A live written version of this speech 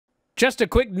Just a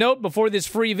quick note before this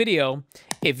free video.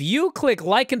 If you click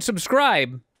like and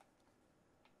subscribe,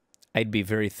 I'd be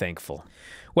very thankful.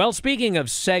 Well, speaking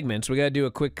of segments, we got to do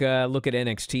a quick look at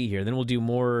NXT here. Then we'll do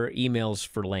more emails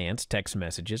for Lance, text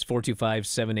messages,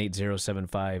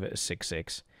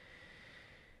 425-780-7566.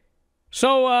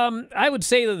 So I would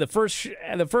say that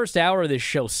the first hour of this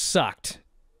show sucked,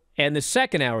 and the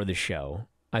second hour of the show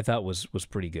I thought was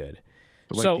pretty good.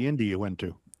 Like the indie you went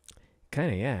to.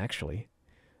 Kind of, yeah, actually.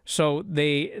 So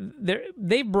they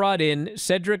brought in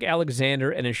Cedric Alexander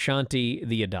and Ashanti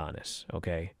the Adonis,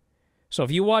 okay? So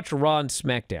if you watch Raw and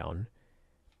SmackDown,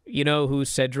 you know who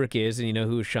Cedric is and you know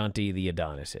who Ashanti the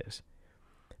Adonis is.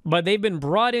 But they've been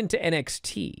brought into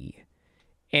NXT,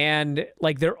 and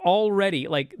like they're already,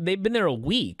 like they've been there a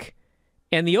week,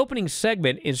 and the opening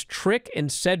segment is Trick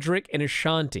and Cedric and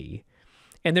Ashanti,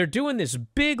 and they're doing this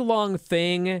big long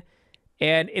thing,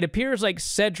 and it appears like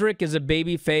Cedric is a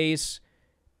babyface,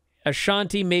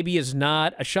 Ashanti maybe is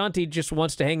not, Ashanti just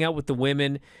wants to hang out with the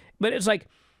women, but it's like,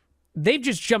 they've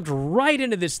just jumped right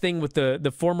into this thing with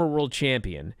the former world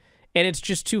champion, and it's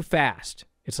just too fast.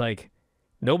 It's like,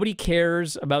 nobody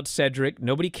cares about Cedric.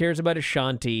 Nobody cares about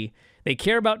Ashanti. They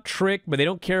care about Trick, but they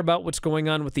don't care about what's going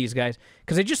on with these guys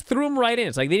because they just threw them right in.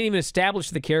 It's like they didn't even establish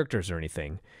the characters or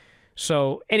anything.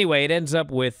 So, anyway, it ends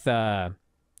up with,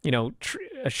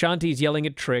 Ashanti's yelling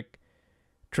at Trick.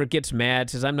 Trick gets mad,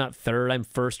 says, I'm not third, I'm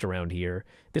first around here.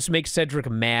 This makes Cedric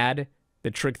mad.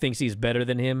 The Trick thinks he's better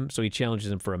than him, so he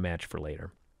challenges him for a match for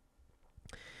later.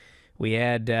 We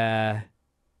had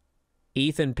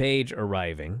Ethan Page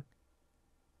arriving.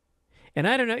 And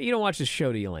I don't know, you don't watch this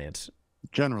show, do you, Lance?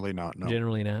 Generally not, no.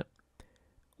 Generally not.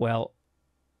 Well,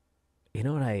 you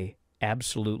know what I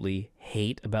absolutely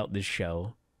hate about this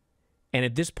show? And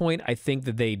at this point, I think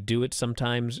that they do it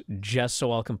sometimes just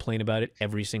so I'll complain about it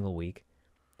every single week.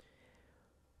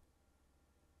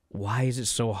 Why is it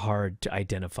so hard to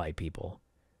identify people?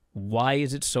 Why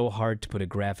is it so hard to put a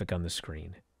graphic on the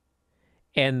screen?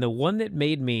 And the one that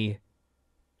made me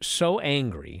so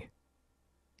angry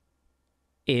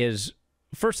is,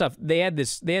 first off, they had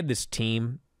this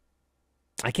team.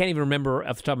 I can't even remember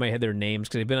off the top of my head their names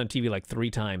because they've been on TV like 3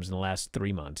 times in the last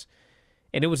 3 months.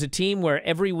 And it was a team where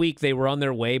every week they were on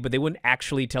their way, but they wouldn't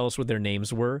actually tell us what their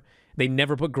names were. They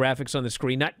never put graphics on the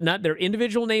screen, not their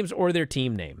individual names or their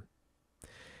team name.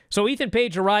 So Ethan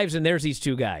Page arrives, and there's these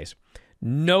 2 guys.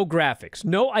 No graphics.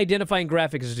 No identifying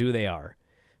graphics as to who they are.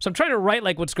 So I'm trying to write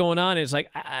like what's going on, and it's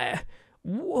like,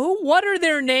 what are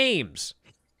their names?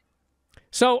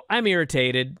 So I'm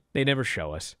irritated. They never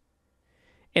show us.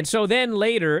 And so then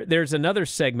later, there's another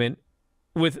segment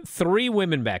with 3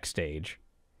 women backstage.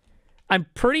 I'm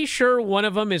pretty sure one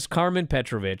of them is Carmen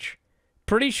Petrovich.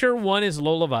 Pretty sure one is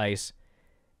Lola Vice.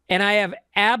 And I have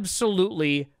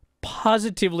absolutely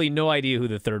positively no idea who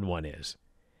the third one is.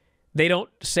 They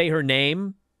don't say her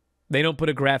name. They don't put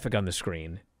a graphic on the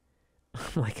screen.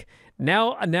 Like,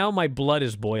 now my blood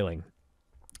is boiling.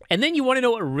 And then you want to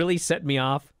know what really set me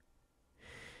off?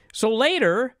 So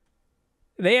later,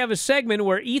 they have a segment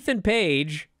where Ethan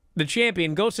Page, the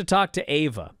champion, goes to talk to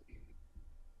Ava.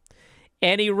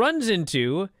 And he runs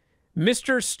into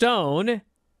Mr. Stone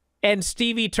and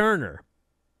Stevie Turner.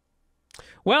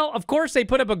 Well, of course, they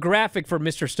put up a graphic for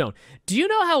Mr. Stone. Do you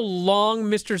know how long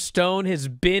Mr. Stone has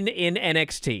been in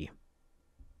NXT?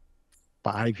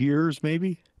 5 years,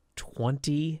 maybe?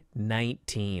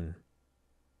 2019.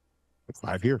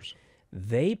 5 years.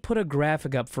 They put a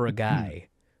graphic up for a guy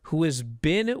who has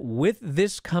been with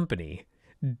this company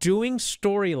doing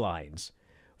storylines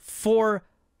for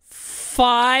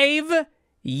 5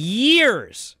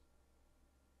 years.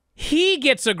 He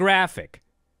gets a graphic.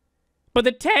 But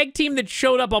the tag team that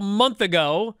showed up a month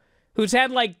ago, who's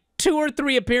had like 2 or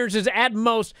 3 appearances at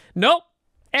most, nope,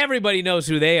 everybody knows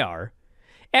who they are.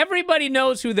 Everybody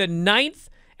knows who the 9th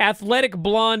athletic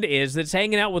blonde is that's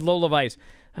hanging out with Lola Vice.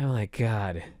 I'm like,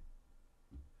 God.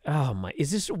 Oh my,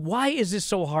 why is this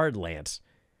so hard, Lance?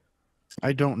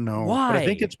 I don't know. Why? But I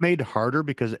think it's made harder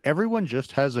because everyone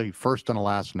just has a first and a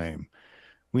last name.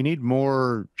 We need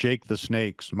more Jake the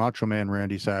Snakes, Macho Man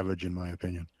Randy Savage, in my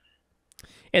opinion.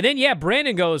 And then, yeah,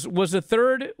 Brandon goes, was the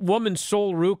third woman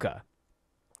Sol Ruca?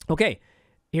 Okay,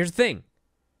 here's the thing.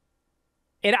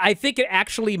 And I think it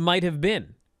actually might have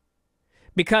been.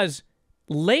 Because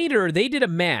later they did a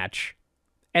match,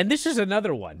 and this is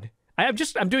another one. I'm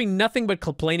doing nothing but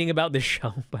complaining about this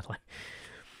show. But like,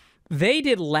 they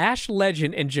did Lash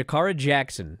Legend and Jakara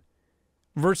Jackson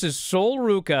versus Sol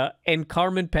Ruca and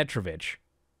Carmen Petrovich.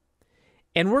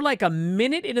 And we're like a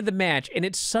minute into the match, and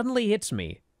it suddenly hits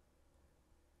me.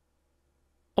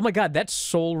 Oh my God, that's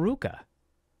Sol Ruca.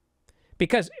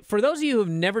 Because for those of you who have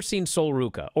never seen Sol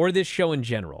Ruca or this show in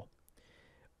general,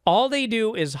 all they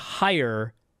do is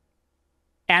hire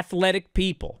athletic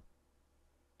people.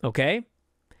 Okay?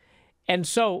 And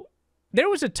so there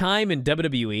was a time in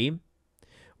WWE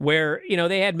where, you know,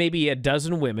 they had maybe a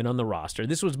dozen women on the roster.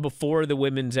 This was before the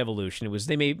women's evolution. It was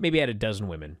they maybe had a dozen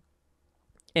women.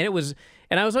 And I was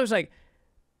always like,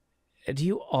 do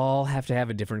you all have to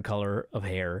have a different color of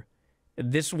hair?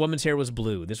 This woman's hair was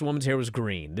blue. This woman's hair was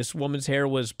green. This woman's hair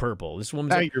was purple. This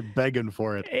woman's now you're begging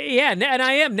for it. Yeah, and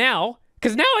I am now.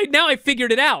 Because now I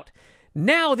figured it out.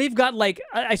 Now they've got, like,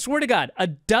 I swear to God, a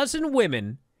dozen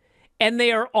women, and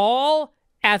they are all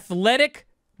athletic,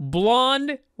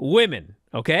 blonde women,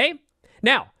 okay?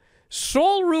 Now,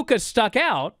 Sol Ruca stuck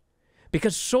out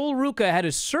because Sol Ruca had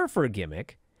a surfer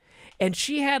gimmick, and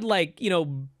she had, like, you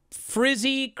know,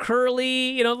 frizzy, curly,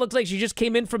 you know, it looks like she just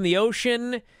came in from the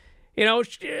ocean. You know,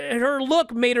 her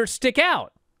look made her stick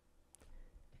out.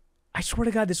 I swear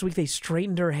to God, this week they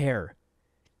straightened her hair.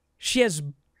 She has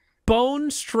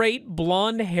bone straight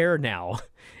blonde hair now.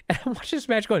 And I'm watching this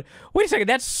match going, wait a second,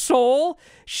 that's Sol?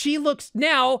 She looks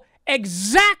now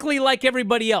exactly like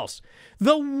everybody else.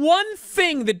 The one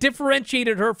thing that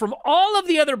differentiated her from all of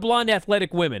the other blonde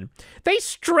athletic women, they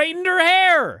straightened her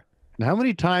hair. And how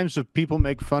many times have people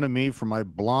make fun of me for my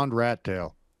blonde rat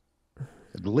tail?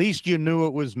 At least you knew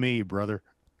it was me, brother.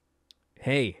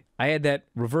 Hey, I had that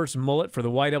reverse mullet for the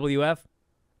YWF.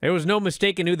 There was no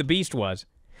mistaking who the Beast was.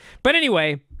 But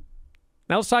anyway,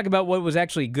 now let's talk about what was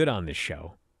actually good on this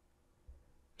show.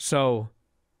 So,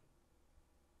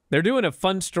 they're doing a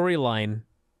fun storyline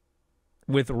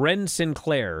with Ren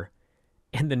Sinclair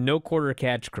and the No Quarter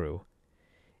Catch crew.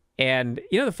 And,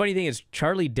 you know, the funny thing is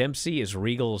Charlie Dempsey is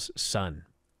Regal's son.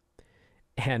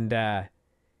 And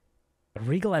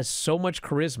Regal has so much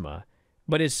charisma,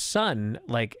 but his son,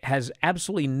 like, has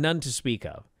absolutely none to speak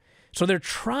of. So they're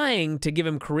trying to give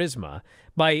him charisma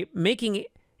by making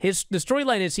the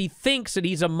storyline is he thinks that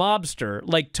he's a mobster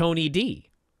like Tony D.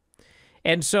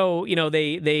 And so, you know,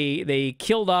 they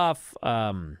killed off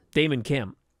Damon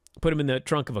Kemp, put him in the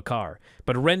trunk of a car,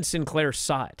 but Ren Sinclair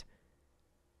saw it.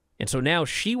 And so now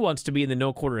she wants to be in the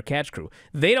No Quarter Catch crew.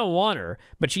 They don't want her,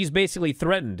 but she's basically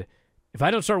threatened, if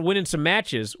I don't start winning some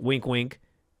matches, wink, wink,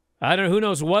 I don't know, who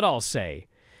knows what I'll say.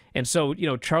 And so, you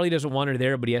know, Charlie doesn't want her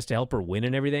there, but he has to help her win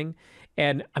and everything.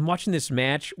 And I'm watching this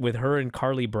match with her and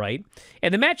Carly Bright,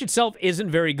 and the match itself isn't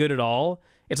very good at all.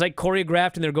 It's like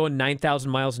choreographed, and they're going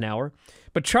 9,000 miles an hour.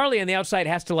 But Charlie on the outside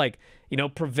has to, like, you know,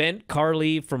 prevent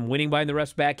Carly from winning behind the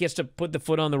ref's back. He has to put the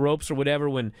foot on the ropes or whatever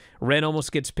when Ren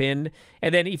almost gets pinned.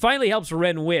 And then he finally helps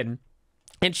Ren win.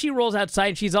 And she rolls outside,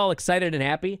 and she's all excited and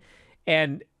happy.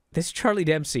 And this Charlie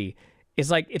Dempsey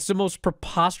is like, it's the most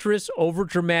preposterous,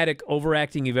 overdramatic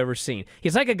overacting you've ever seen.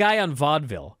 He's like a guy on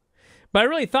vaudeville. But I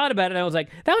really thought about it, and I was like,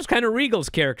 that was kind of Regal's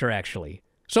character, actually.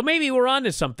 So maybe we're on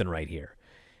to something right here.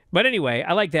 But anyway,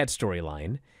 I like that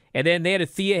storyline. And then they had a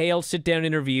Thea Hale sit-down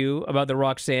interview about the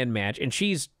Roxanne match, and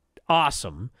she's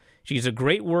awesome. She's a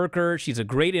great worker. She's a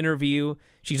great interview.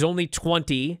 She's only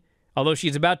 20, although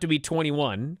she's about to be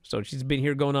 21, so she's been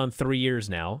here going on 3 years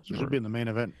now. She'll be in the main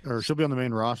event, or she'll be on the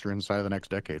main roster inside of the next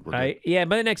decade. Yeah,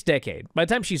 by the next decade. By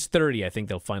the time she's 30, I think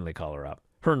they'll finally call her up.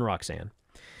 Her and Roxanne.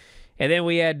 And then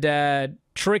we had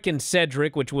Trick and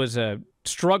Cedric, which was a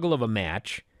struggle of a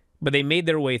match, but they made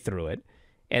their way through it.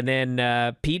 And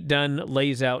then Pete Dunne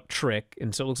lays out Trick,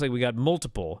 and so it looks like we got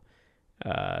multiple,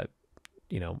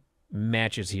 you know,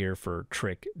 matches here for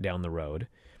Trick down the road.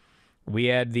 We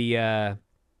had the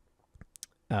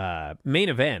main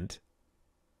event,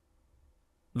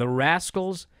 the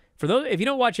Rascals. For those, if you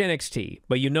don't watch NXT,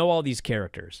 but you know all these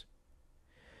characters,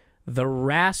 the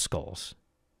Rascals,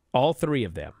 all three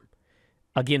of them,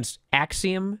 against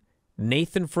Axiom,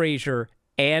 Nathan Frazier,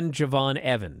 and Javon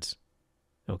Evans.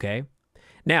 Okay?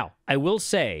 Now, I will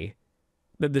say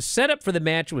that the setup for the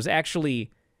match was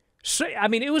actually, I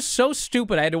mean, it was so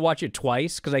stupid I had to watch it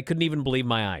twice because I couldn't even believe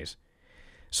my eyes.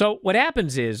 So what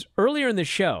happens is, earlier in the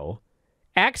show,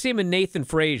 Axiom and Nathan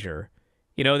Frazier,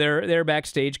 you know, they're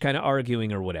backstage kind of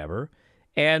arguing or whatever,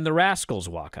 and the Rascals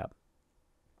walk up.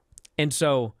 And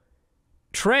so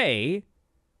Trey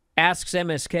asks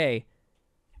MSK,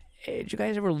 hey, did you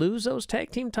guys ever lose those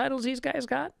tag team titles these guys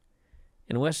got?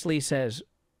 And Wesley says,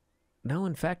 no,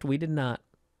 in fact, we did not.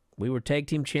 We were tag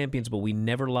team champions, but we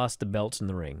never lost the belts in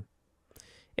the ring.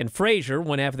 And Frazier,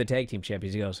 one half of the tag team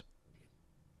champions, he goes,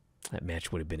 that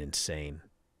match would have been insane.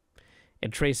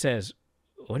 And Trey says,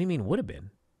 what do you mean would have been?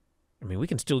 I mean, we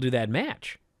can still do that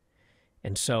match.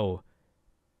 And so,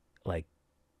 like,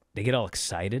 they get all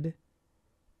excited.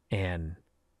 And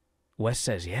Wes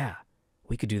says, yeah,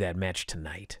 we could do that match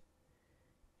tonight.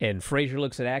 And Frazier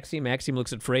looks at Axiom. Axiom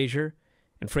looks at Frazier.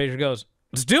 And Frazier goes,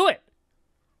 let's do it.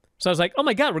 So I was like, oh,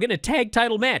 my God, we're getting a tag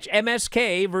title match.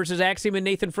 MSK versus Axiom and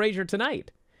Nathan Frazier tonight.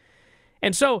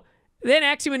 And so then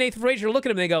Axiom and Nathan Frazier look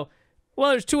at him and they go, well,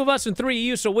 there's 2 of us and 3 of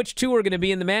you, so which 2 are going to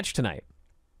be in the match tonight?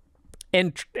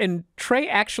 And Trey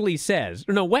actually says,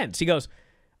 or no, Wentz, he goes,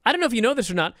 I don't know if you know this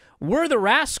or not, we're the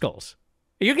Rascals.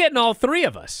 You're getting all 3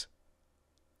 of us.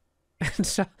 And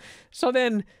so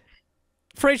then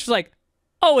Frazier's like,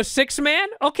 oh, a 6-man?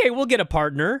 Okay, we'll get a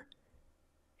partner.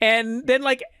 And then,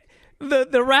 like,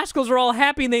 the Rascals are all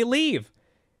happy and they leave.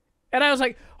 And I was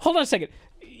like, hold on a second.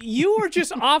 You were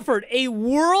just offered a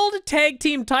world tag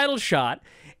team title shot,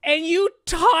 and you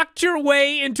talked your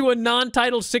way into a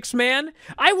non-title 6-man?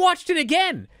 I watched it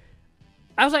again.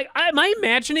 I was like, am I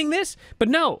imagining this? But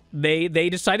no, they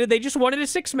decided they just wanted a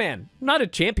 6-man, not a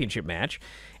championship match.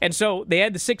 And so they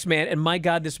had the 6-man, and my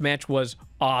God, this match was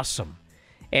awesome.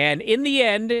 And in the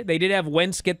end, they did have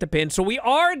Wentz get the pin, so we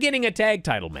are getting a tag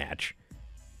title match,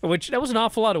 which that was an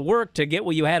awful lot of work to get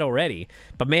what you had already.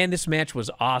 But man, this match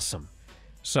was awesome.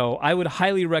 So I would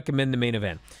highly recommend the main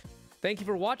event. Thank you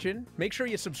for watching. Make sure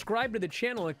you subscribe to the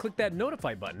channel and click that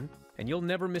notify button, and you'll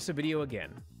never miss a video again.